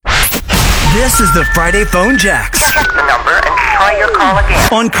This is the Friday Phone Jacks. Check the number and try your call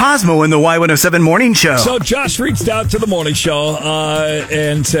again. On Cosmo and the Y107 Morning Show. So Josh reached out to the morning show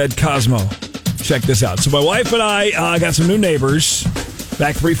and said, Cosmo, check this out. So my wife and I got some new neighbors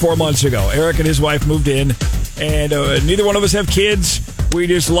back 3-4 months ago. Eric and his wife moved in, and neither one of us have kids. We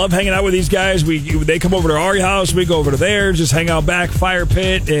just love hanging out with these guys. They come over to our house. We go over to theirs, just hang out back, fire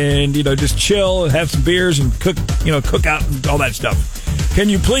pit, and just chill and have some beers and cook out and all that stuff. Can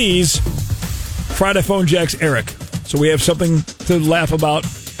you please Friday Phone Jacks Eric, so we have something to laugh about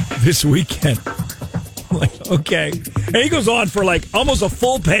this weekend? Like, okay. And he goes on for like almost a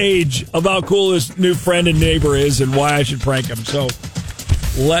full page of how cool his new friend and neighbor is and why I should prank him. So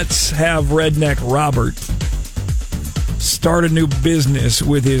let's have Redneck Robert start a new business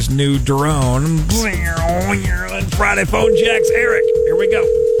with his new drone. And Friday Phone Jacks Eric. Here we go.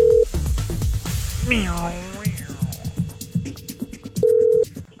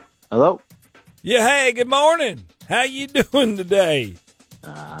 Hello? Yeah, hey, good morning. How you doing today?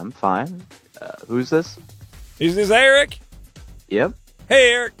 I'm fine. Who's this? Is this Eric? Yep.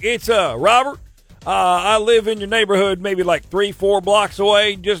 Hey, Eric, it's Robert. I live in your neighborhood, maybe like 3-4 blocks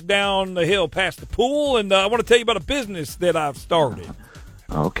away, just down the hill past the pool, and I want to tell you about a business that I've started.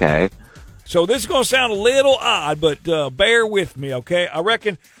 Okay. So this is going to sound a little odd, but bear with me, okay? I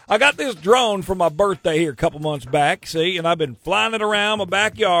reckon I got this drone for my birthday here a couple months back, see, and I've been flying it around my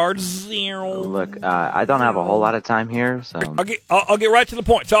backyard. Look, I don't have a whole lot of time here, so... I'll get right to the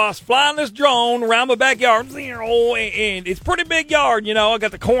point. So I was flying this drone around my backyard, and it's a pretty big yard, I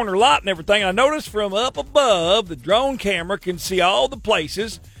got the corner lot and everything. I noticed from up above, the drone camera can see all the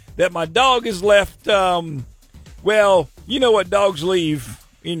places that my dog has left, well, you know what dogs leave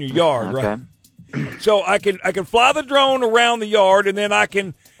in your yard, okay. Right? So I can fly the drone around the yard, and then I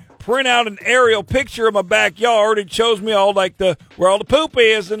can print out an aerial picture of my backyard. It shows me all where all the poop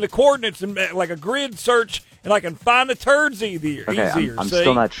is and the coordinates and like a grid search, and I can find the turds easier. I'm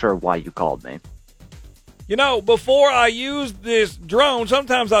still not sure why you called me. Before I used this drone,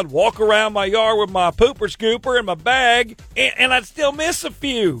 sometimes I'd walk around my yard with my pooper scooper and my bag, and I'd still miss a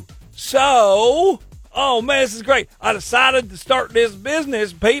few. So, oh man, this is great. I decided to start this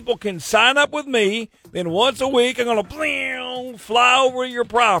business. People can sign up with me. Then once a week, I'm going to fly over your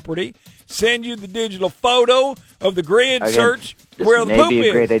property, send you the digital photo of the grid search where the poop is. This may be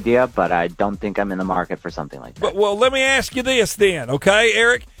a great idea, but I don't think I'm in the market for something like that. Well, let me ask you this then, okay,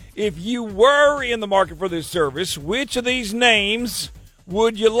 Eric? If you were in the market for this service, which of these names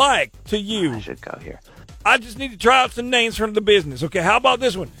would you like to use? I should go here. I just need to try out some names from the business. Okay, how about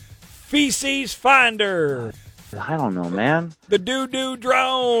this one? Feces Finder. I don't know, man. The doo-doo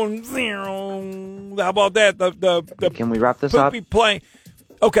drone. How about that? The Can we wrap this up? Poopy plane.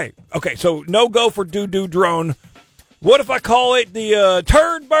 Okay, so no go for doo-doo drone. What if I call it the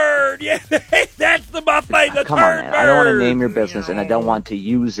turd bird? Yeah, that's my thing, the Come turd on, man. bird. I don't want to name your business, and I don't want to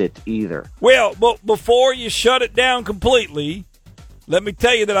use it either. Well, but before you shut it down completely, let me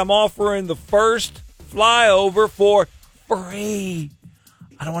tell you that I'm offering the first flyover for free.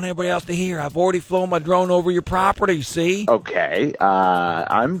 I don't want anybody else to hear. I've already flown my drone over your property, see? Okay,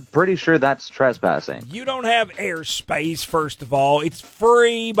 I'm pretty sure that's trespassing. You don't have airspace, first of all. It's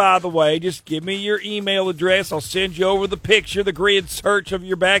free, by the way. Just give me your email address. I'll send you over the picture, the grid search of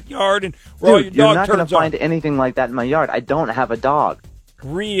your backyard and where all your Dude, you're dog not going to turns find anything like that in my yard. I don't have a dog.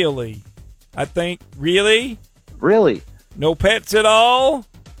 Really? Really? Really? No pets at all?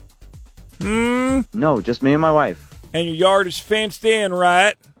 No, just me and my wife. And your yard is fenced in,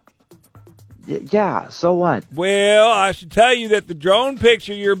 right? Yeah, so what? Well, I should tell you that the drone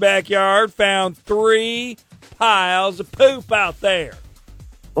picture of your backyard found 3 piles of poop out there.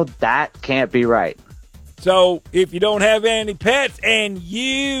 Well, that can't be right. So if you don't have any pets and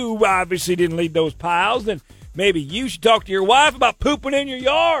you obviously didn't leave those piles, then maybe you should talk to your wife about pooping in your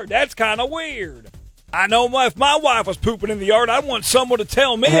yard. That's kind of weird. I know if my wife was pooping in the yard, I'd want someone to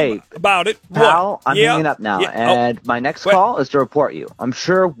tell me about it. Pal, what? I'm hanging up now, and my next call is to report you. I'm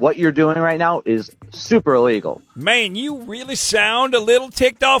sure what you're doing right now is super illegal. Man, you really sound a little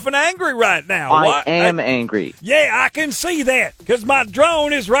ticked off and angry right now. I am angry. Yeah, I can see that, because my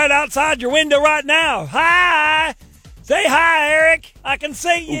drone is right outside your window right now. Hi! Say hi, Eric. I can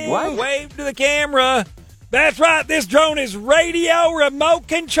see you. What? Wave to the camera. That's right, this drone is radio remote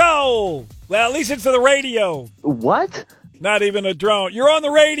control. Well, at least it's to the radio. What? Not even a drone. You're on the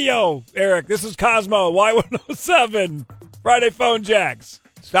radio, Eric. This is Cosmo, Y107, Friday Phone Jacks.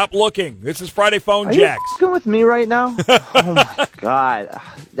 Stop looking. This is Friday Phone Jacks. Are you f***ing with me right now? Oh, my God.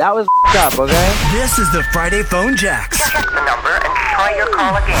 That was f***ed up, okay? This is the Friday Phone Jacks. Check the number and try your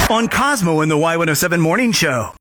call again. On Cosmo and the Y107 Morning Show.